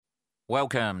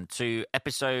Welcome to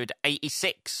episode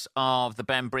 86 of the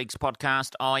Ben Briggs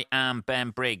podcast. I am Ben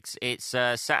Briggs. It's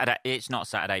Saturday. It's not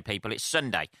Saturday, people. It's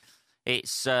Sunday.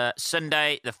 It's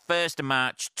Sunday, the 1st of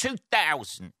March,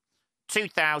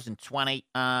 2020.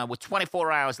 We're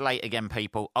 24 hours late again,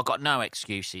 people. I've got no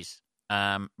excuses,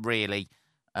 really.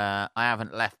 I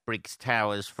haven't left Briggs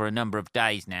Towers for a number of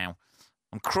days now.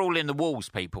 I'm crawling the walls,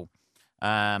 people,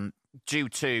 due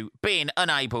to being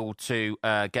unable to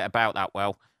get about that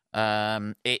well.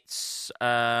 It's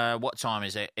what time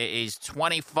is it? It is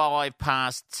 25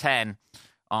 past 10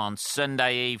 on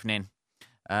Sunday evening.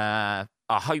 I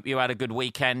hope you had a good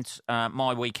weekend.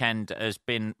 My weekend has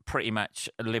been pretty much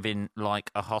living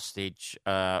like a hostage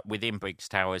within Briggs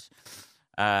Towers.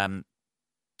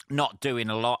 Not doing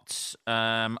a lot.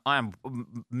 I am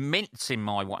mincing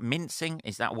mincing,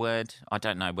 is that a word? I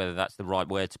don't know whether that's the right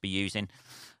word to be using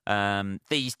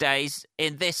these days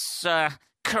in this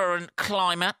current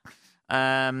climate.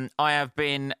 I have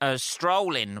been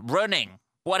strolling, running,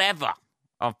 whatever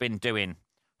I've been doing,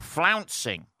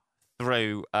 flouncing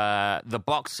through the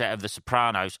box set of The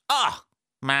Sopranos. Oh,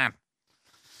 man.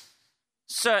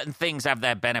 Certain things have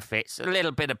their benefits. A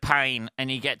little bit of pain, and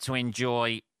you get to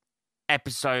enjoy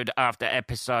episode after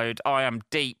episode. I am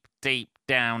deep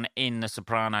down in The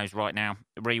Sopranos right now,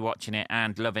 rewatching it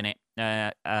and loving it.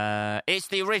 It's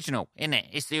the original, isn't it?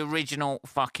 It's the original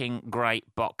fucking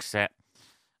great box set.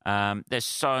 There's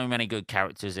so many good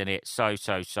characters in it. So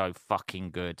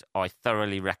fucking good. I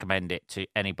thoroughly recommend it to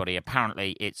anybody.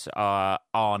 Apparently, it's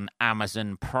on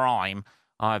Amazon Prime.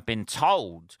 I've been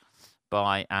told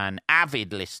by an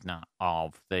avid listener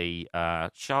of the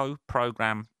show,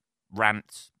 program,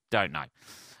 rants, don't know.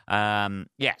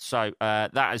 So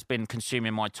that has been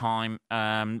consuming my time.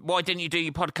 Why didn't you do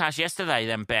your podcast yesterday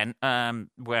then, Ben?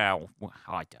 Well,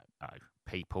 I don't know,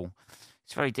 people.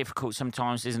 It's very difficult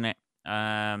sometimes, isn't it?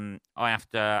 I have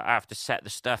to set the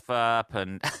stuff up,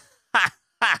 and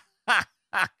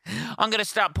I'm going to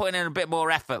start putting in a bit more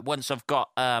effort once I've got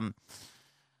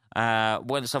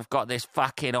this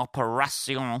fucking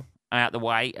operation out the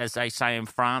way, as they say in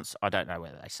France. I don't know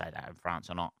whether they say that in France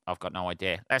or not. I've got no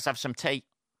idea. Let's have some tea.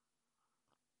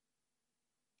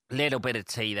 Little bit of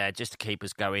tea there just to keep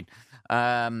us going.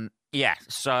 I've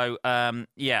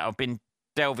been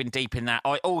delving deep in that.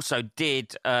 I also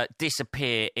did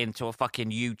disappear into a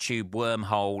fucking YouTube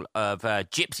wormhole of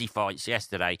gypsy fights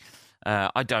yesterday.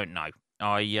 I don't know.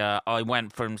 I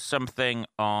went from something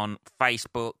on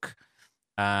Facebook,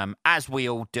 as we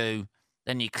all do.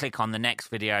 Then you click on the next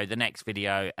video, and then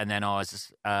then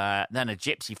a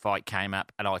gypsy fight came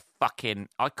up, and I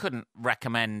couldn't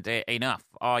recommend it enough.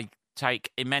 I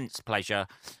take immense pleasure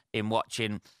in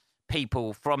watching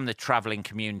people from the travelling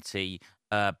community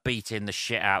beating the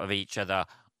shit out of each other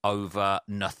over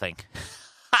nothing.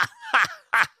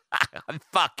 I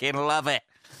fucking love it.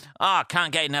 I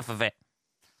can't get enough of it.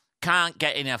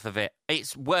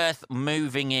 It's worth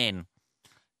moving in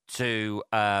to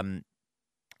a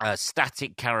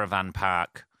static caravan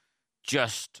park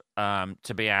just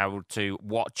to be able to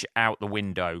watch out the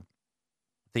window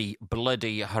the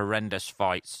bloody horrendous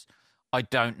fights. I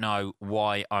don't know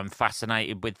why I'm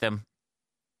fascinated with them.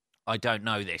 I don't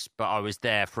know this, but I was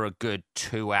there for a good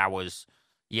 2 hours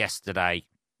yesterday.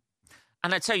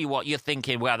 And I tell you what, you're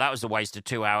thinking, well, that was a waste of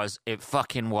 2 hours. It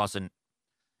fucking wasn't.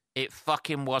 It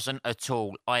fucking wasn't at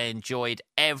all. I enjoyed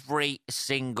every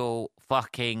single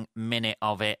fucking minute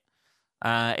of it.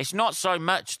 It's not so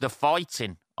much the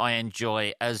fighting I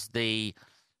enjoy as the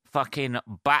fucking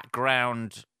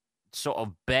background sort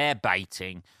of bear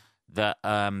baiting that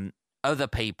other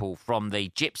people from the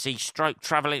gypsy stroke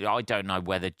travelling. I don't know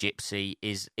whether gypsy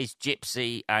is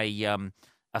gypsy a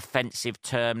offensive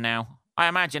term now. I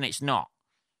imagine it's not,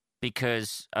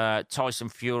 because Tyson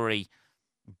Fury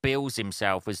bills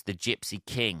himself as the Gypsy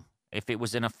King. If it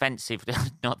was an offensive,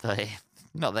 not that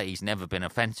he's never been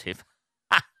offensive.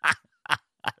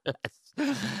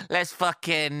 Let's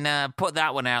fucking put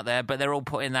that one out there. But they're all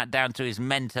putting that down to his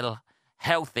mental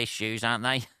health issues, aren't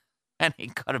they? And he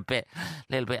got a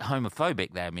little bit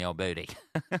homophobic there, me old booty.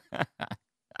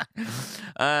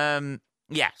 I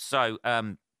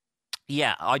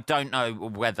don't know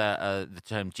whether the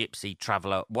term gypsy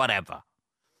traveller, whatever.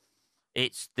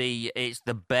 It's the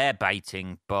bear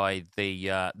baiting by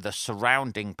the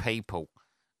surrounding people,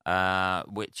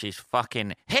 which is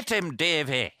fucking hit him,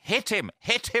 Davey, hit him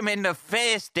in the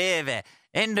face, Davey,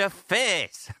 in the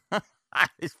face.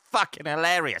 It's fucking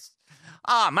hilarious.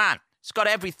 Oh man, it's got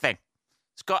everything.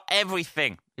 It's got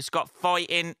everything. It's got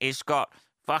fighting. It's got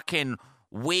fucking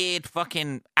weird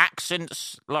fucking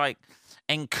accents, like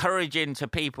encouraging to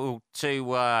people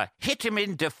to hit him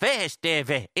in the face,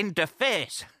 Davey, in the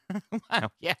face.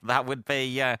 Well, yeah, that would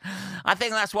be... I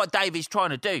think that's what Davey's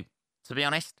trying to do, to be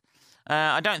honest.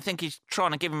 I don't think he's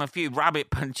trying to give him a few rabbit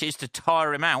punches to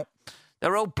tire him out.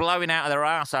 They're all blowing out of their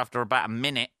ass after about a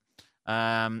minute.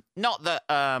 Not that,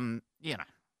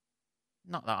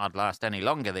 not that I'd last any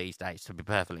longer these days, to be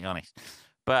perfectly honest.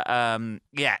 But,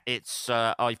 yeah, it's...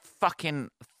 I fucking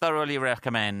thoroughly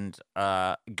recommend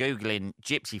Googling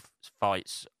gypsy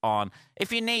fights on...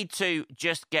 If you need to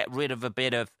just get rid of a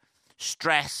bit of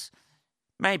stress,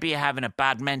 maybe you're having a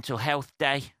bad mental health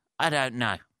day, I don't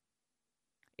know.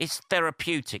 It's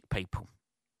therapeutic, people.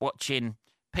 Watching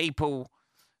people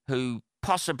who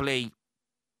possibly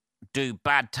do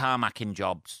bad tarmacking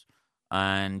jobs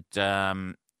and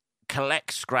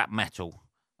collect scrap metal,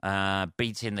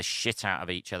 beating the shit out of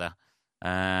each other.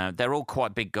 They're all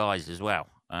quite big guys as well.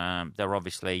 They're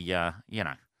obviously, I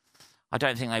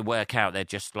don't think they work out. They're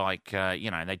just like,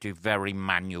 they do very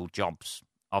manual jobs,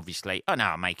 obviously. I know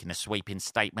I'm making a sweeping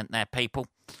statement there, people.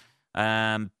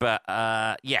 But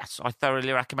yes, I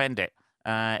thoroughly recommend it.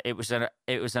 It was an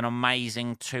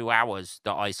amazing 2 hours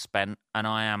that I spent, and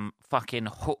I am fucking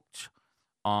hooked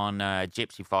on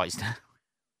gypsy fights.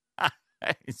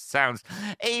 It sounds,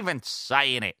 even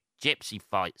saying it, gypsy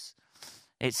fights,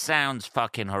 it sounds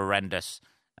fucking horrendous,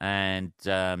 and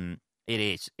it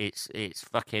is. It's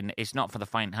fucking. It's not for the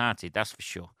faint-hearted, that's for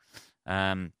sure.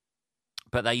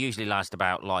 But they usually last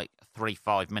about like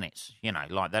 3-5 minutes.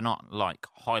 Like they're not like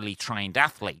highly trained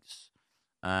athletes.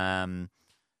 But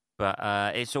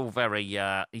it's all very,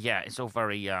 it's all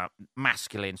very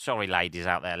masculine. Sorry, ladies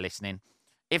out there listening.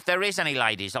 If there is any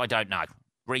ladies, I don't know.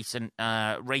 Recent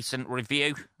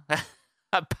review.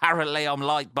 Apparently, I'm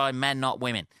liked by men, not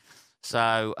women.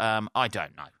 So I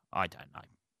don't know.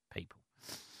 People.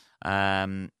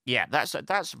 That's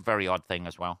a very odd thing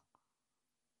as well.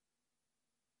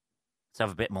 Let's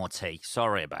have a bit more tea.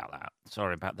 Sorry about that.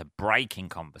 Sorry about the breaking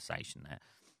conversation there.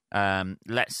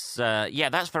 That's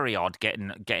very odd,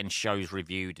 getting shows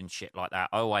reviewed and shit like that.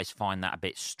 I always find that a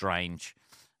bit strange.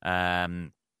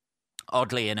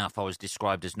 Oddly enough, I was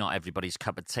described as not everybody's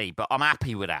cup of tea, but I'm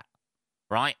happy with that,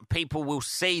 right? People will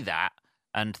see that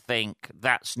and think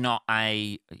that's not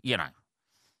an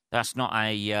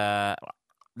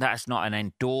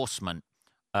endorsement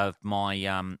of my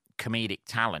comedic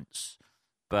talents.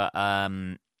 But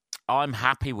I'm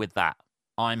happy with that.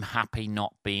 I'm happy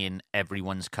not being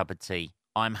everyone's cup of tea.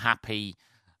 I'm happy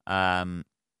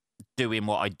doing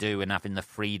what I do and having the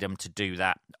freedom to do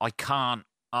that. I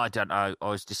don't know. I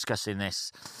was discussing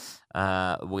this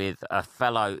with a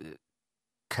fellow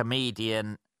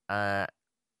comedian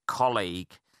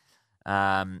colleague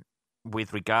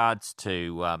with regards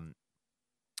to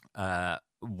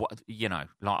what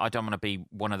I don't want to be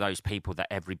one of those people that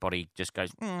everybody just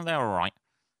goes, they're all right.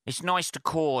 It's nice to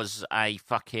cause it's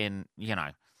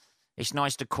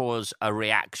nice to cause a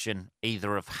reaction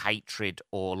either of hatred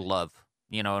or love.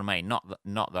 You know what I mean? Not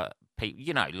that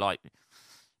people, like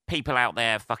people out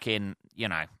there fucking,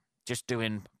 just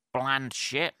doing bland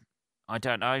shit. I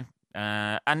don't know.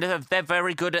 And they're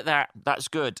very good at that. That's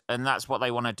good. And that's what they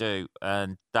want to do.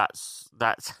 And that's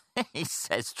he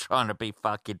says, trying to be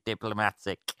fucking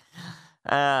diplomatic.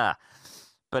 But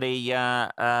it's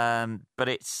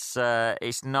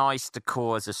nice to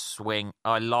cause a swing.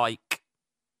 I like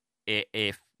it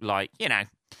if,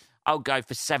 I'll go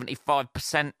for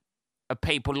 75% of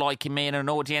people liking me in an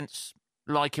audience,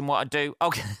 liking what I do.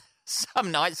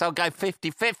 Some nights I'll go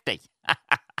 50-50.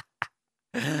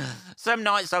 Some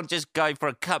nights I'll just go for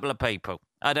a couple of people.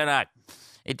 I don't know.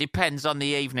 It depends on the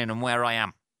evening and where I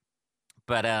am.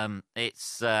 But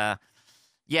it's very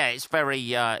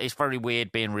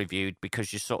weird being reviewed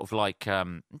because you're sort of like,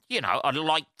 I'd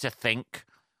like to think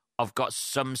I've got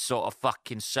some sort of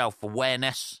fucking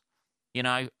self-awareness,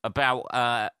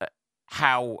 about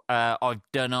how I've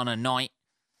done on a night.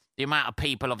 The amount of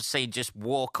people I've seen just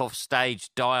walk off stage,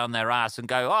 die on their ass and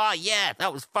go, oh, yeah,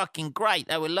 that was fucking great.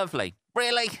 They were lovely.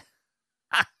 Really?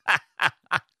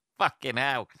 Fucking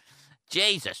hell.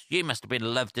 Jesus, you must have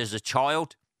been loved as a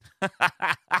child.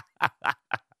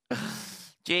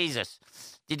 Jesus.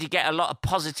 Did you get a lot of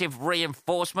positive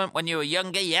reinforcement when you were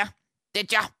younger, yeah?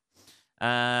 Did ya?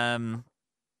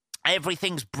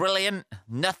 Everything's brilliant.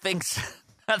 Nothing's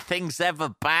ever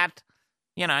bad.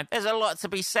 There's a lot to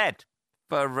be said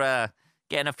for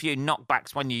getting a few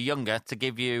knockbacks when you're younger to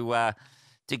give you a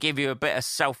bit of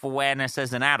self-awareness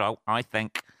as an adult, I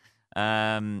think.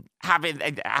 Having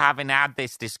had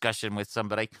this discussion with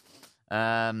somebody,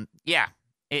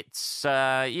 it's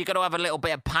you got to have a little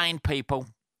bit of pain, people.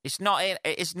 It's not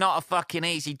a fucking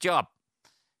easy job.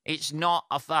 It's not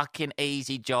a fucking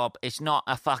easy job. It's not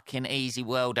a fucking easy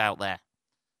world out there.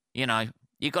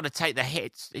 You got to take the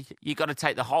hits. You got to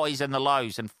take the highs and the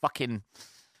lows and fucking,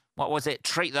 what was it?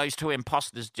 Treat those two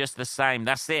imposters just the same.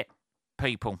 That's it,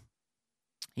 people.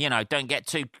 You know, don't get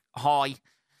too high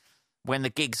when the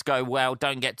gigs go well.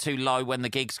 Don't get too low when the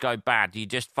gigs go bad. You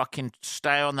just fucking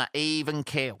stay on that even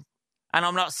keel. And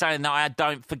I'm not saying that I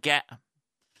don't forget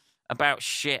about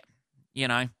shit, you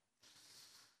know.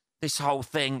 This whole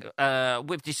thing,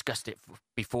 we've discussed it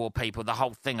before, people. The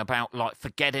whole thing about, like,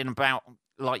 forgetting about,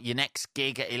 like, your next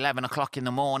gig at 11 o'clock in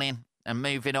the morning and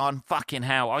moving on. Fucking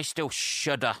hell, I still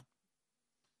shudder.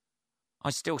 I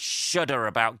still shudder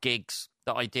about gigs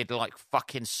that I did, like,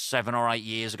 fucking 7 or 8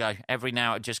 years ago. Every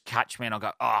now it just catch me and I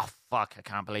go, oh, fuck, I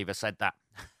can't believe I said that.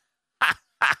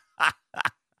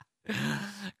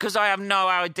 Because I have no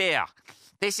idea.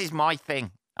 This is my thing.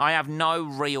 I have no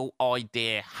real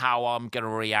idea how I'm going to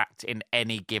react in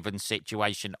any given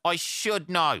situation. I should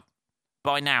know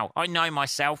by now. I know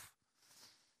myself.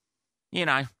 You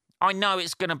know, I know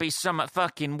it's going to be something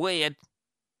fucking weird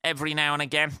every now and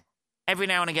again. Every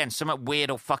now and again, something weird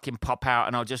will fucking pop out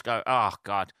and I'll just go, oh,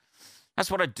 God.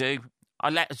 That's what I do.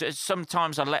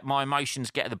 Sometimes I let my emotions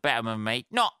get the better of me.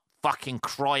 Not fucking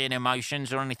crying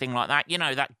emotions or anything like that. You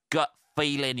know, that gut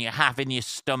feeling you have in your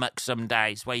stomach some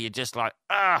days where you're just like,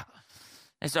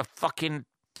 there's a fucking,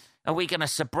 are we going to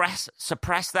suppress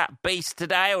that beast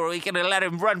today or are we going to let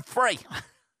him run free?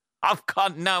 I've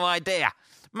got no idea.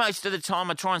 Most of the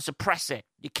time I try and suppress it.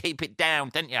 You keep it down,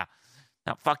 don't you?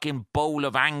 That fucking ball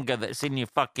of anger that's in your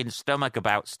fucking stomach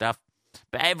about stuff.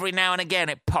 But every now and again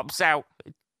it pops out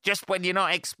just when you're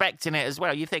not expecting it as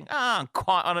well. You think, I'm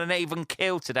quite on an even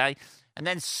keel today. And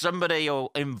then somebody will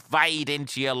invade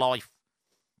into your life.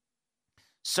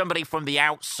 Somebody from the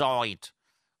outside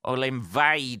will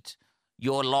invade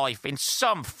your life in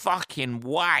some fucking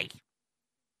way.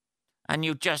 And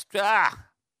you just,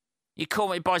 you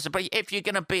caught me by surprise. If you're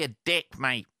going to be a dick,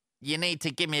 mate, you need to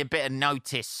give me a bit of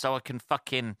notice so I can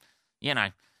fucking, you know,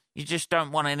 you just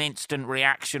don't want an instant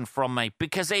reaction from me.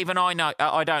 Because even I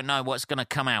don't know what's going to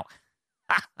come out.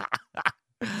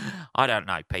 I don't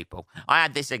know, people. I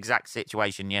had this exact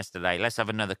situation yesterday. Let's have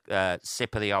another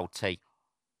sip of the old tea.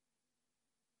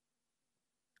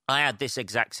 I had this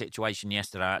exact situation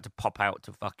yesterday. I had to pop out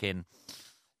to fucking,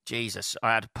 Jesus,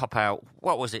 I had to pop out,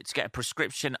 what was it, to get a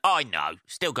prescription? I know,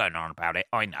 still going on about it,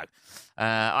 I know.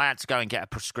 I had to go and get a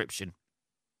prescription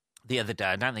the other day.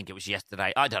 I don't think it was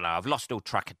yesterday. I don't know, I've lost all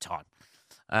track of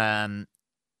time.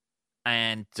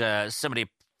 And somebody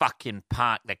fucking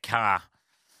parked the car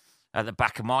at the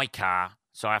back of my car,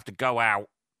 so I have to go out,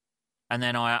 and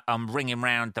then I'm ringing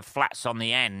round the flats on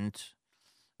the end.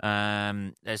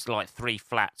 There's like 3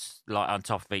 flats like on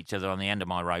top of each other on the end of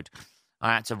my road.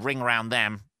 I had to ring around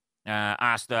them,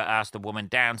 asked the woman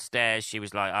downstairs. She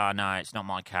was like, oh no, it's not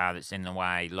my car that's in the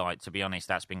way. Like, to be honest,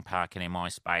 that's been parking in my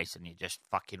space, and it just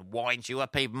fucking winds you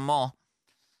up even more,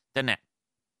 doesn't it?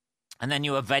 And then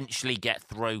you eventually get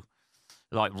through,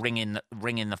 like ringing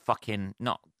the fucking,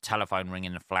 not telephone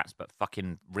ringing the flats, but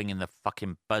fucking ringing the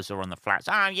fucking buzzer on the flats.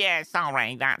 Oh yeah,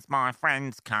 sorry, that's my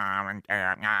friend's car, and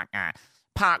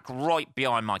parked right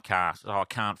behind my car, so I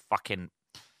can't fucking.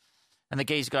 And the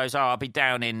geezer goes, "Oh, I'll be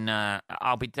down in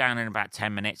about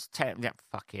 10 minutes."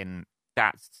 Fucking,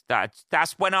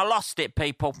 that's when I lost it,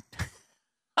 people.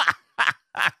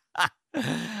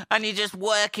 And you're just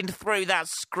working through that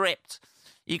script.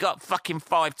 You got fucking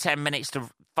 5-10 minutes to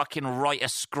fucking write a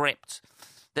script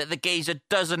that the geezer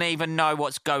doesn't even know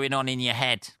what's going on in your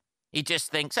head. He just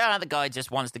thinks, the guy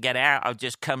just wants to get out. I'll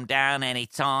just come down any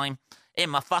time in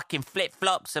my fucking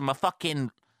flip-flops and my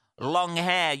fucking long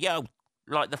hair. Yo,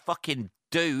 like the fucking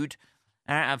dude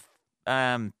out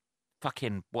of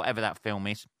fucking whatever that film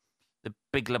is, The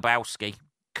Big Lebowski,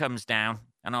 comes down,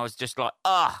 and I was just like,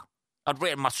 I'd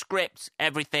written my script,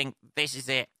 everything. This is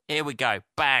it. Here we go.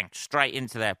 Bang, straight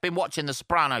into there. Been watching The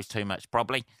Sopranos too much,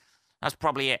 probably. That's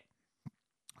probably it.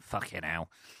 Fucking hell.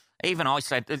 Even I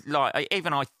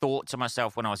thought to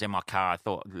myself when I was in my car, I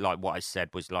thought, like, what I said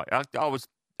was like, I was.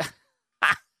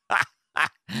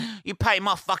 You pay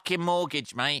my fucking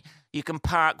mortgage, mate. You can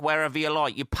park wherever you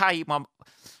like. You pay my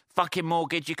fucking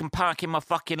mortgage. You can park in my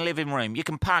fucking living room. You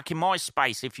can park in my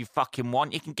space if you fucking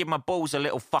want. You can give my balls a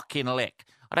little fucking lick.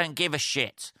 I don't give a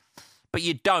shit. But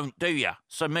you don't, do you?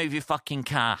 So move your fucking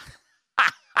car.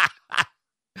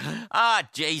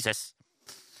 Jesus.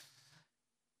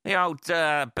 The old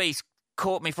beast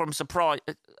caught me from surprise,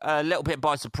 a little bit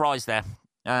by surprise there.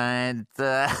 And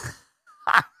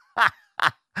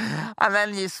and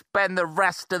then you spend the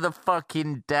rest of the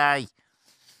fucking day.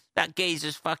 That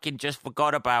geezer's fucking just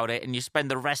forgot about it, and you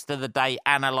spend the rest of the day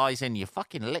analysing. You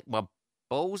fucking lick my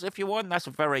balls if you want. That's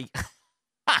a very...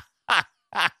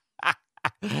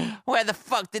 Where the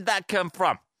fuck did that come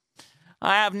from?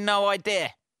 I have no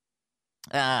idea.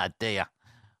 Ah, dear.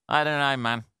 I don't know,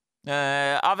 man.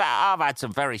 I've had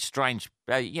some very strange,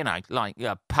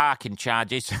 parking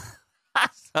charges.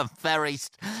 That's a very...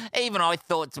 Even I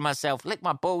thought to myself, lick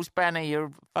my balls, Benny,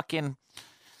 you're fucking...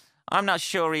 I'm not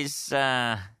sure he's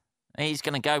going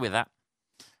to go with that.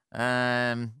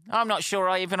 I'm not sure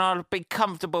I'd be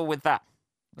comfortable with that.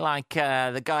 Like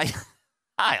the guy,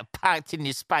 I parked in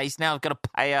your space, now I've got to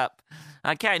pay up.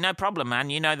 Okay, no problem,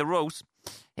 man. You know the rules.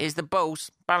 Here's the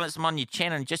balls. Balance them on your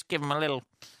chin and just give them a little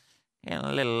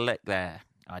lick there.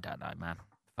 I don't know, man.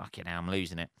 Fucking hell, I'm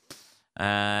losing it.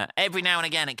 Every now and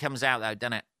again it comes out, though,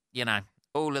 doesn't it? You know,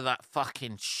 all of that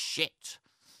fucking shit.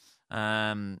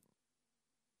 Let's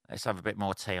have a bit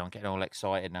more tea. I'm getting all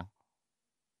excited now.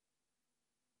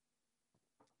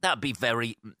 That'd be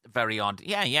very, very odd.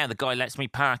 Yeah, the guy lets me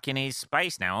park in his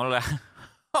space now.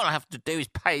 All I have to do is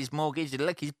pay his mortgage and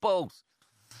lick his balls.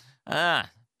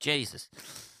 Jesus.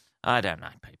 I don't know,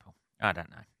 people. I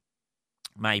don't know.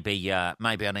 Maybe I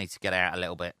need to get out a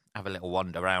little bit, have a little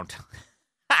wander around.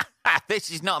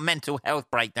 This is not a mental health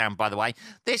breakdown, by the way.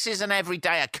 This is an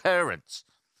everyday occurrence.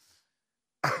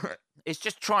 It's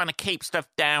just trying to keep stuff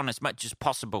down as much as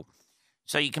possible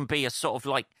so you can be a sort of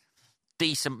like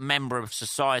decent member of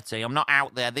society. I'm not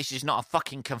out there. This is not a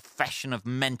fucking confession of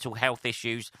mental health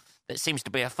issues that seems to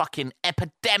be a fucking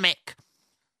epidemic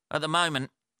at the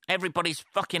moment. Everybody's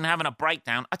fucking having a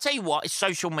breakdown. I tell you what, it's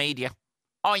social media.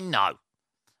 I know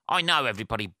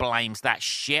everybody blames that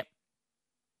shit.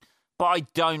 But I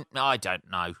don't know.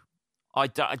 I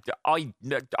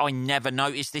never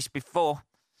noticed this before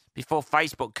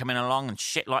Facebook coming along and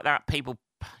shit like that. People,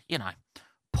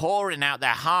 pouring out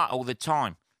their heart all the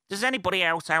time. Does anybody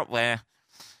else out there,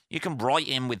 you can write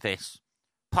in with this,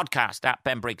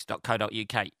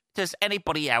 podcast@benbriggs.co.uk. Does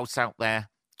anybody else out there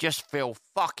just feel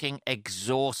fucking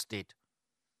exhausted?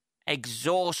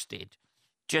 Exhausted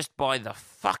just by the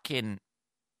fucking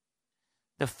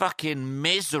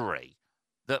misery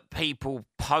that people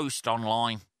post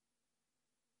online.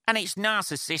 And it's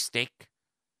narcissistic.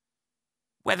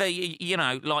 Whether,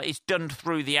 it's done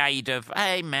through the aid of,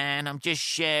 hey, man, I'm just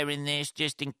sharing this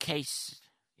just in case,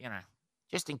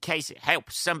 just in case it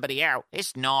helps somebody out.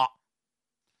 It's not.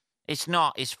 It's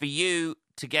not. It's for you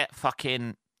to get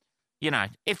fucking,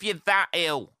 if you're that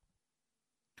ill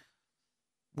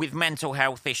with mental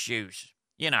health issues,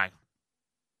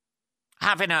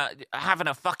 having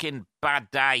a fucking bad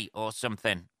day or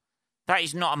something, that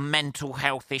is not a mental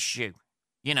health issue.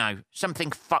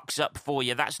 Something fucks up for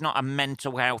you. That's not a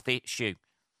mental health issue.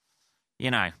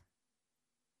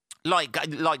 Like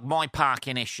my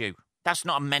parking issue. That's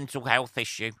not a mental health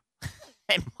issue.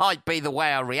 It might be the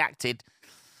way I reacted,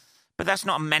 but that's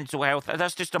not a mental health.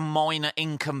 That's just a minor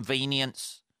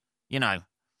inconvenience.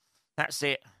 That's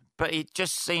it. But it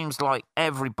just seems like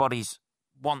everybody's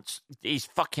is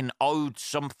fucking owed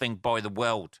something by the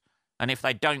world. And if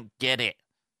they don't get it,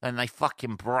 then they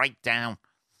fucking break down.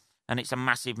 And it's a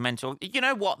massive mental... You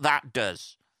know what that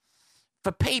does?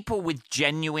 For people with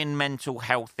genuine mental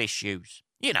health issues,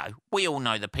 we all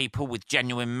know the people with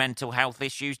genuine mental health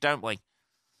issues, don't we?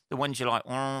 The ones you're like,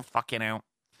 oh, fucking hell.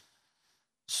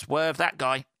 Swerve that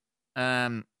guy.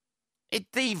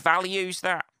 It devalues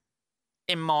that,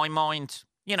 in my mind.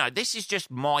 This is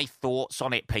just my thoughts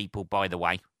on it, people, by the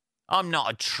way. I'm not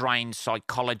a trained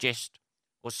psychologist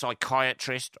or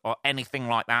psychiatrist or anything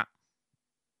like that.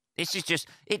 This is just,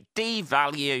 it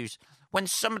devalues. When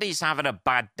somebody's having a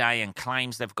bad day and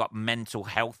claims they've got mental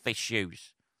health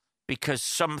issues because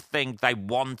something they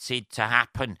wanted to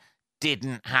happen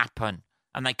didn't happen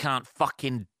and they can't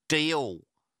fucking deal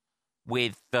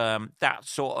with that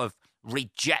sort of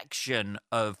rejection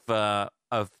of their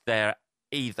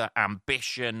either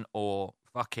ambition or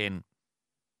fucking,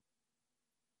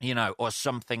 or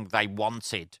something they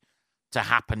wanted to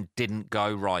happen didn't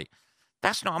go right.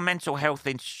 That's not a mental health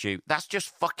issue. That's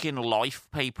just fucking life,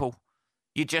 people.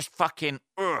 You just fucking,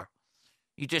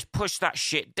 you just push that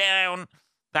shit down.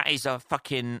 That's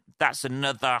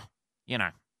another,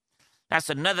 that's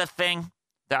another thing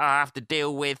that I have to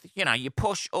deal with. You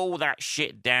push all that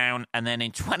shit down and then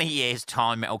in 20 years'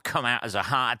 time, it'll come out as a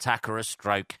heart attack or a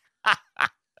stroke.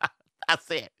 That's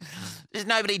it. Does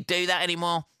nobody do that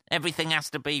anymore? Everything has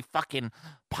to be fucking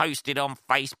posted on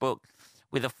Facebook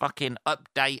with a fucking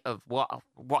update of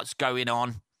what's going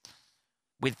on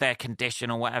with their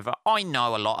condition or whatever. I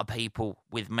know a lot of people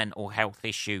with mental health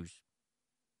issues,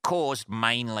 caused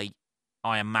mainly,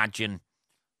 I imagine,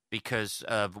 because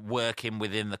of working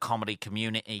within the comedy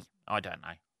community. I don't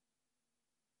know.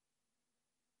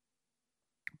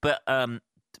 But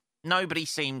nobody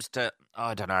seems to,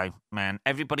 I don't know, man.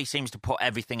 Everybody seems to put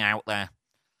everything out there.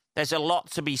 There's a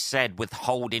lot to be said with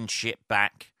holding shit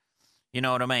back. You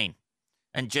know what I mean?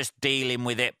 And just dealing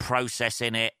with it,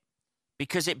 processing it.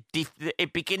 Because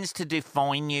it begins to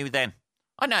define you then.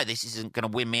 I know this isn't going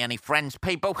to win me any friends,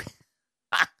 people.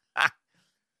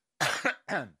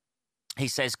 He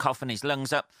says, coughing his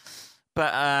lungs up.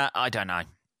 But I don't know.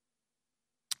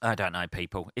 I don't know,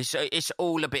 people. It's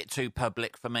all a bit too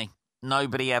public for me.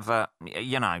 Nobody ever,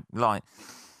 you know, like,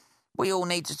 we all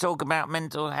need to talk about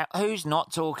mental health. Who's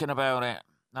not talking about it?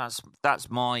 That's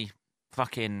my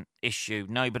fucking issue.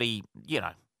 Nobody, you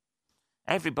know,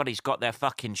 everybody's got their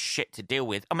fucking shit to deal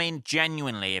with. I mean,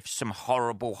 genuinely, if some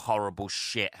horrible, horrible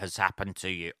shit has happened to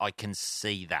you, I can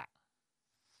see that.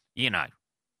 You know,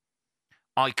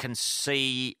 I can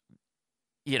see,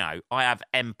 you know, I have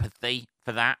empathy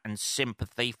for that and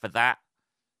sympathy for that.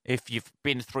 If you've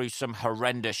been through some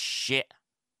horrendous shit.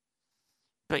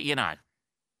 But, you know,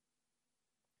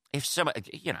 if somebody,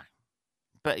 you know,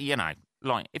 but, you know,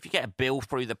 like, if you get a bill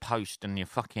through the post and you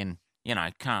fucking, you know,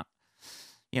 can't,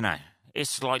 you know, it's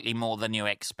slightly more than you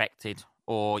expected,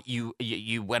 or you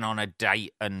went on a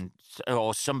date and,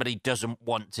 or somebody doesn't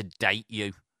want to date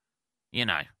you, you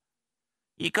know,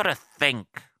 you got to think,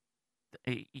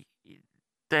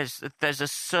 there's a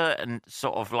certain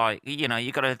sort of, like, you know,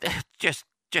 you got to just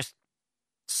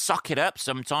suck it up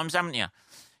sometimes, haven't you?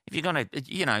 If you're going to,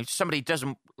 you know, somebody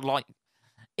doesn't, like,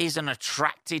 isn't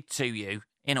attracted to you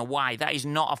in a way, that is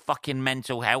not a fucking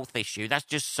mental health issue. That's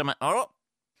just something, oh,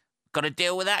 got to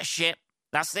deal with that shit.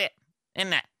 That's it,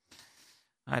 isn't it?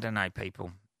 I don't know,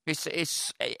 people.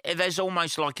 There's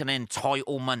almost like an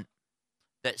entitlement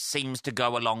that seems to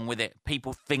go along with it.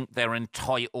 People think they're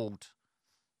entitled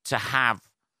to have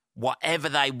whatever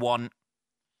they want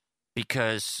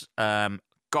because,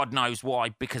 God knows why,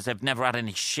 because they've never had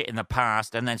any shit in the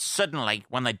past. And then suddenly,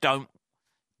 when they don't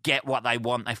get what they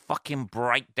want, they fucking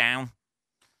break down.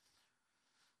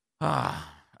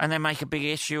 And they make a big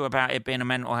issue about it being a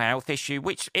mental health issue,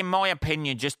 which, in my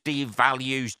opinion, just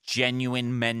devalues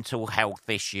genuine mental health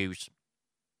issues.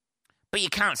 But you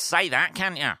can't say that,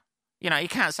 can you? You know, you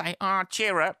can't say, oh,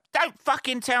 cheer up. Don't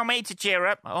fucking tell me to cheer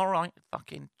up. All right,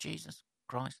 fucking Jesus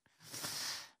Christ.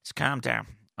 Just calm down.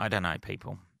 I don't know,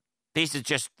 people. These are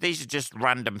just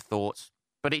random thoughts,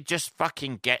 but it just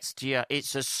fucking gets to you.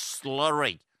 It's a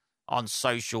slurry on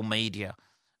social media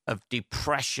of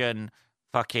depression,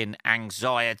 fucking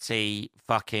anxiety,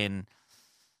 fucking,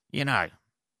 you know.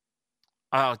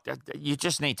 Oh, you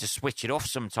just need to switch it off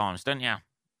sometimes, don't you?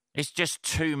 It's just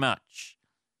too much.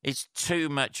 It's too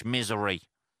much misery.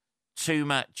 Too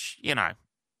much, you know.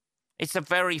 It's a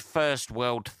very first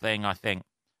world thing, I think.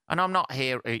 And I'm not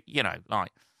here, you know,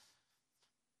 like,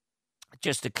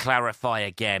 just to clarify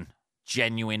again,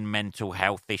 genuine mental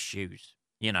health issues,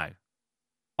 you know.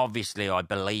 Obviously, I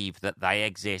believe that they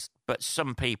exist, but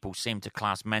some people seem to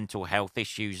class mental health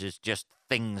issues as just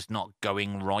things not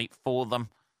going right for them.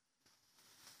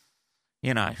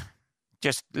 You know,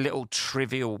 just little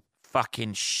trivial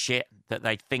fucking shit that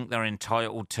they think they're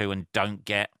entitled to and don't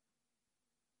get.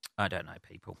 I don't know,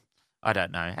 people. I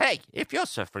don't know. Hey, if you're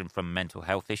suffering from mental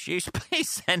health issues, please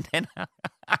send in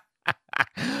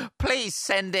please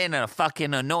send in a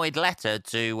fucking annoyed letter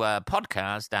to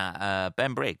podcast at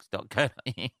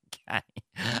benbriggs.co.uk,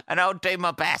 and I'll do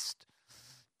my best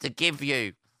to give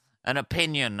you an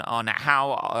opinion on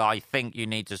how I think you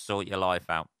need to sort your life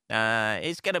out.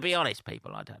 It's going to be honest,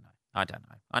 people. I don't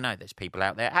know. I know there's people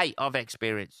out there. Hey, I've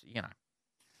experienced, you know,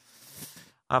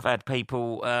 I've had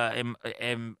people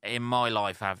in my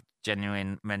life have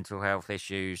genuine mental health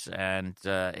issues, and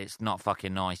it's not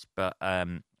fucking nice, but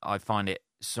I find it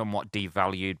somewhat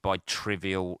devalued by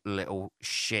trivial little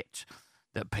shit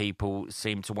that people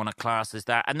seem to want to class as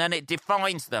that, and then it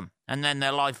defines them, and then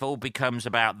their life all becomes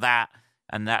about that,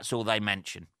 and that's all they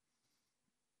mention.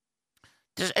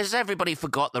 Has everybody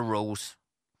forgot the rules?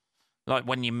 Like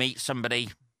when you meet somebody,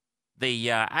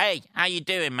 hey, how you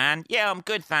doing, man? Yeah, I'm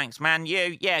good, thanks, man.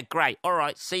 You? Yeah, great. All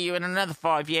right, see you in another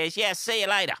 5 years. Yeah, see you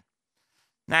later.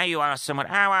 Now you ask someone,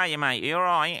 how are you, mate? You all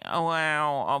right? Oh,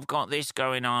 well, I've got this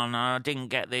going on. I didn't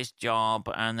get this job,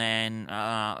 and then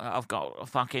I've got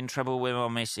fucking trouble with my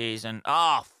missus, and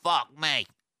oh, fuck me.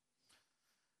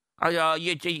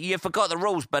 You forgot the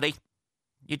rules, buddy.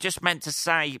 You just meant to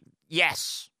say,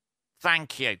 yes,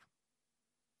 thank you.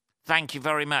 Thank you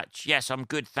very much. Yes, I'm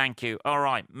good, thank you. All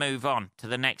right, move on to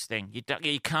the next thing.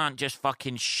 You can't just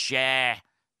fucking share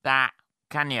that,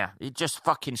 can you? It just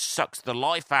fucking sucks the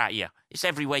life out of you. It's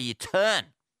everywhere you turn,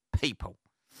 people.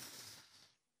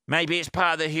 Maybe it's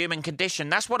part of the human condition.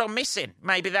 That's what I'm missing.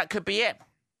 Maybe that could be it.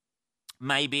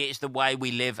 Maybe it's the way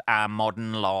we live our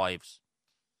modern lives.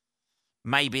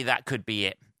 Maybe that could be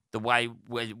it. The way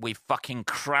we fucking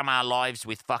cram our lives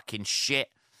with fucking shit.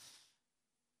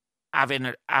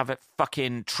 Having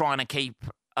fucking trying to keep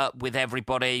up with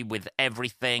everybody, with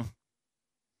everything.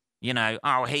 You know,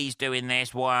 oh, he's doing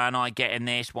this, why aren't I getting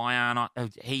this? Why aren't I? Oh,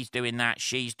 he's doing that,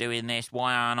 she's doing this,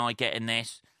 why aren't I getting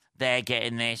this? They're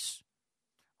getting this,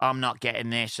 I'm not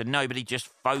getting this. And nobody just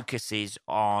focuses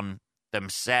on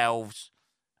themselves,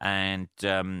 and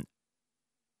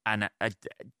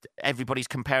everybody's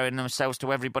comparing themselves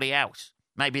to everybody else.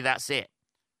 Maybe that's it.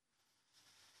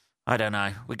 I don't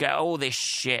know. We get all this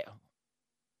shit,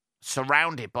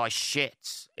 surrounded by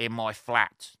shits in my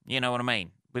flat. You know what I mean?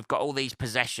 We've got all these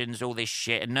possessions, all this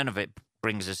shit, and none of it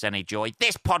brings us any joy.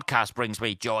 This podcast brings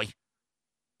me joy.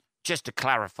 Just to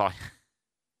clarify.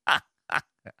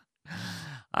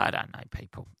 I don't know,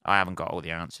 people. I haven't got all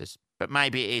the answers. But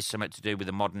maybe it is something to do with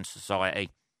the modern society.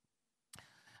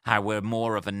 How we're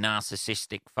more of a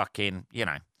narcissistic fucking, you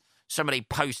know, somebody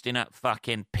posting up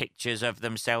fucking pictures of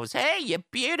themselves. Hey, you're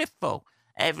beautiful.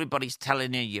 Everybody's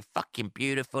telling you you're fucking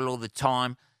beautiful all the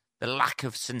time. The lack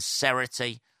of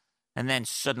sincerity. And then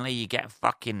suddenly you get a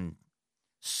fucking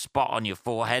spot on your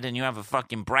forehead and you have a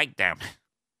fucking breakdown.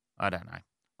 I don't know.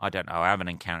 I haven't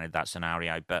encountered that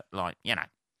scenario, but like, you know,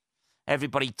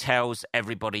 everybody tells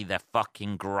everybody they're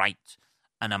fucking great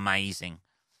and amazing.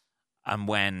 And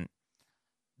when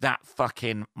that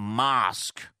fucking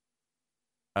mask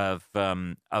of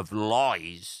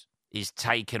lies is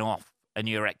taken off and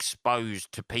you're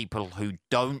exposed to people who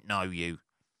don't know you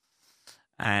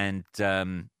and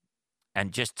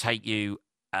just take you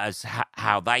as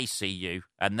how they see you,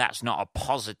 and that's not a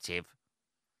positive,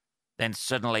 then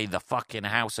suddenly the fucking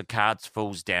house of cards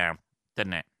falls down,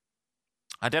 doesn't it?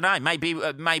 I don't know.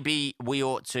 Maybe we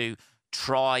ought to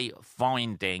try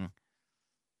finding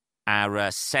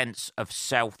our sense of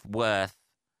self-worth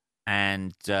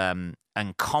and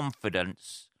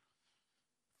confidence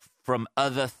from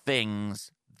other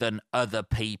things than other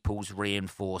people's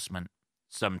reinforcement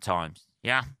sometimes.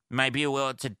 Yeah? Maybe we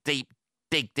ought to dig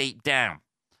deep down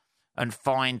and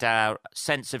find our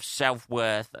sense of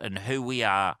self-worth and who we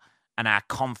are and our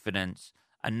confidence,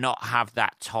 and not have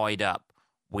that tied up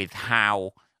with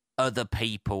how other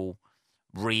people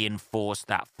reinforce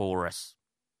that for us.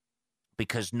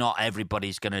 Because not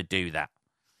everybody's going to do that.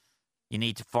 You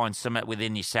need to find something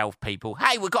within yourself, people.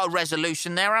 Hey, we've got a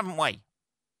resolution there, haven't we?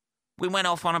 We went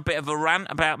off on a bit of a rant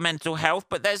about mental health,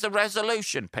 but there's a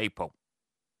resolution, people.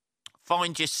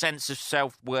 Find your sense of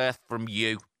self-worth from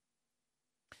you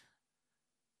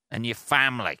and your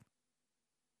family.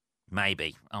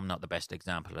 Maybe. I'm not the best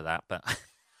example of that, but...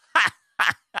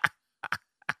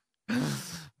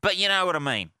 But you know what I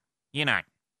mean. You know,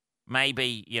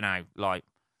 maybe, you know, like,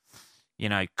 you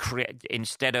know,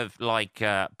 instead of, like,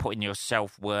 putting your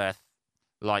self-worth,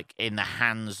 like, in the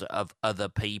hands of other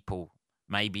people,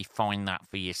 maybe find that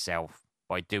for yourself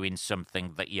by doing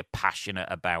something that you're passionate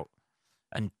about.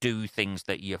 And do things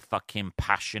that you're fucking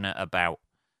passionate about.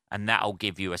 And that'll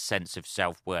give you a sense of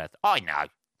self-worth. I know.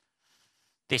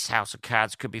 This house of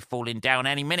cards could be falling down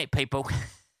any minute, people.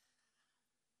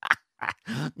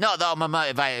 Not that I'm a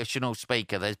motivational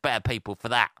speaker. There's better people for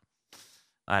that.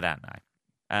 I don't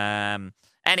know.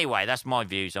 Anyway, that's my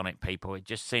views on it, people. It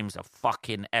just seems a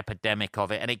fucking epidemic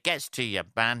of it. And it gets to you,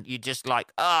 man. You just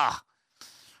like,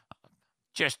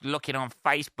 just looking on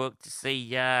Facebook to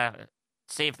see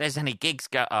if there's any gigs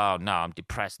go. Oh, no, I'm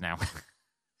depressed now.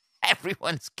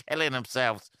 Everyone's killing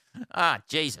themselves.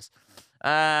 Jesus.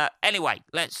 Anyway,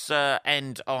 let's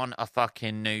end on a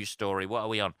fucking news story. What are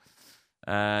we on?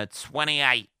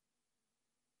 28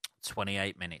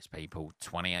 minutes, people.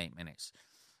 28 minutes.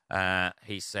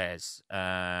 He says,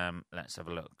 let's have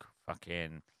a look.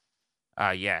 Fucking,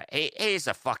 yeah. Here's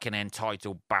a fucking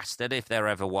entitled bastard, if there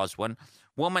ever was one.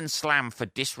 Woman slammed for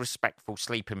disrespectful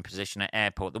sleeping position at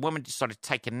airport. The woman decided to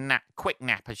take a quick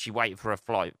nap as she waited for her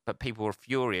flight, but people were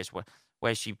furious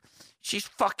where she's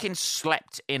fucking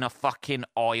slept in a fucking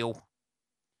aisle.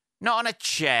 Not on a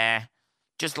chair,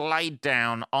 just laid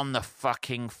down on the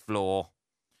fucking floor.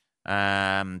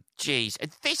 Jeez,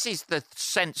 this is the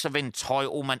sense of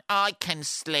entitlement. I can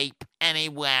sleep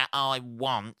anywhere I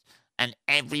want, and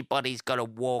everybody's got to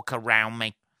walk around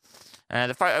me.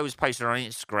 The photo was posted on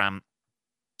Instagram.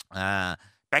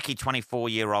 Becky,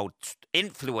 24-year-old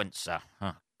influencer,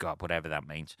 oh God, whatever that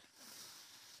means,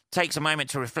 takes a moment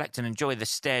to reflect and enjoy the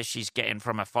stares she's getting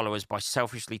from her followers by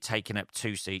selfishly taking up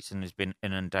 2 seats and has been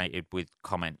inundated with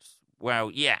comments.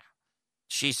 Well, yeah,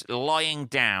 she's lying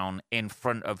down in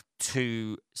front of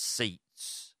 2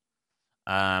 seats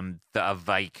that are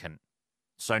vacant.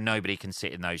 so nobody can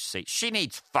sit in those seats. She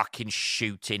needs fucking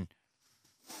shooting.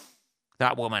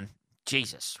 That woman.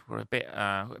 Jesus, we're a bit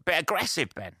aggressive,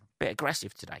 Ben. A bit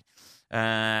aggressive today.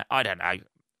 I don't know.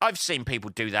 I've seen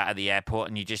people do that at the airport,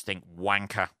 and you just think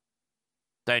wanker,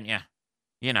 don't you?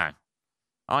 You know,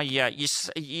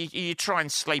 you try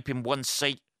and sleep in one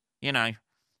seat. You know,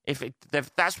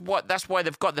 that's why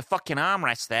they've got the fucking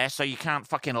armrest there, so you can't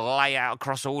fucking lay out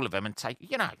across all of them and take.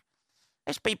 You know,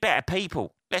 let's be better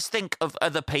people. Let's think of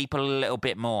other people a little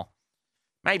bit more.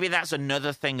 Maybe that's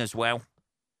another thing as well.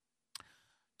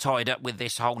 Tied up with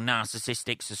this whole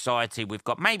narcissistic society we've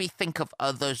got. Maybe think of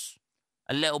others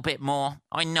a little bit more.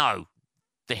 I know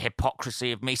the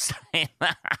hypocrisy of me saying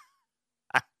that.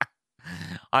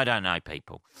 I don't know,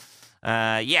 people.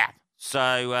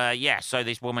 So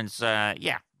this woman's,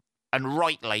 and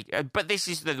rightly, but this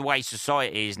is the way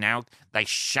society is now. They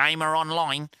shame her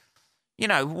online. You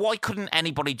know, why couldn't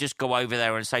anybody just go over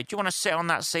there and say, do you want to sit on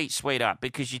that seat, sweetheart,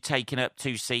 because you're taking up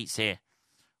 2 seats here?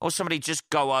 Or somebody just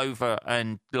go over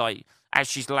and, like, as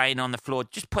she's laying on the floor,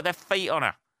 just put their feet on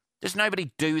her. Does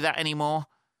nobody do that anymore?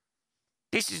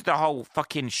 This is the whole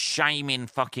fucking shaming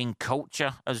fucking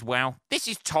culture as well. This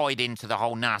is tied into the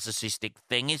whole narcissistic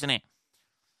thing, isn't it?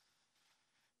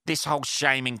 This whole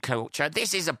shaming culture.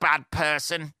 This is a bad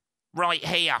person right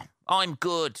here. I'm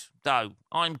good, though.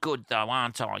 Aren't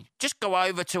I? Just go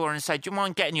over to her and say, do you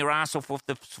mind getting your ass off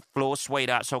the floor,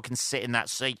 sweetheart, so I can sit in that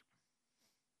seat?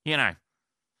 You know.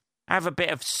 Have a bit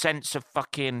of sense of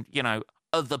fucking, you know,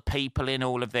 other people in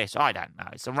all of this. I don't know.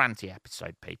 It's a ranty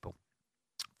episode, people.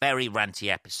 Very ranty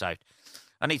episode.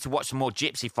 I need to watch some more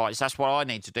gypsy fights. That's what I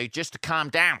need to do, just to calm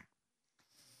down.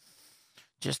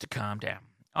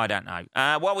 I don't know.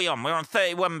 What are we on? We're on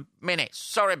 31 minutes.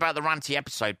 Sorry about the ranty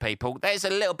episode, people. There's a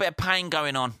little bit of pain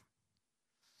going on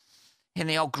in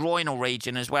the old groinal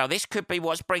region as well. This could be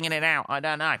what's bringing it out. I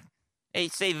don't know.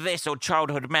 It's either this or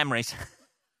childhood memories.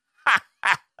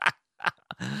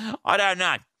 I don't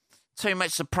know. Too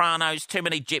much Sopranos, too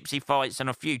many gypsy fights, and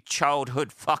a few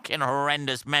childhood fucking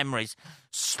horrendous memories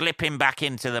slipping back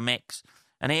into the mix.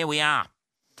 And here we are.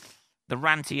 The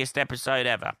rantiest episode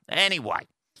ever. Anyway,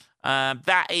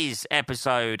 that is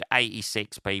episode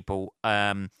 86, people.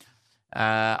 I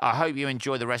hope you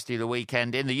enjoy the rest of the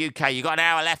weekend. In the UK, you got an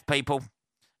hour left, people.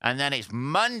 And then it's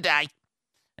Monday,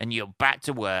 and you're back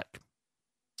to work.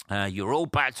 You're all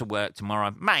back to work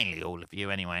tomorrow. Mainly all of you,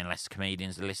 anyway, unless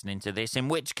comedians are listening to this. In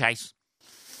which case,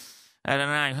 I don't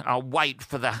know. I'll wait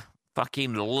for the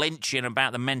fucking lynching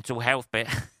about the mental health bit.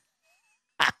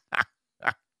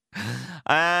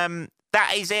 That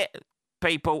is it,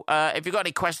 people. If you've got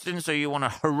any questions or you want to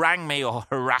harangue me or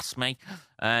harass me,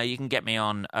 you can get me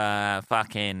on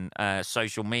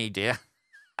social media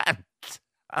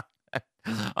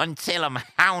until I'm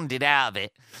hounded out of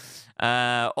it.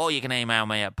 Or you can email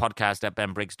me at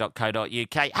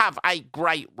podcast@benbriggs.co.uk. Have a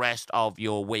great rest of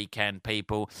your weekend,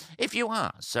 people. If you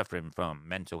are suffering from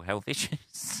mental health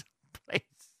issues,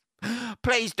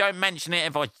 please don't mention it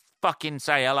if I fucking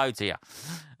say hello to you.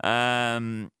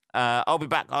 I'll be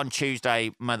back on Tuesday,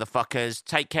 motherfuckers.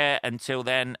 Take care until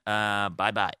then.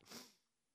 Bye-bye.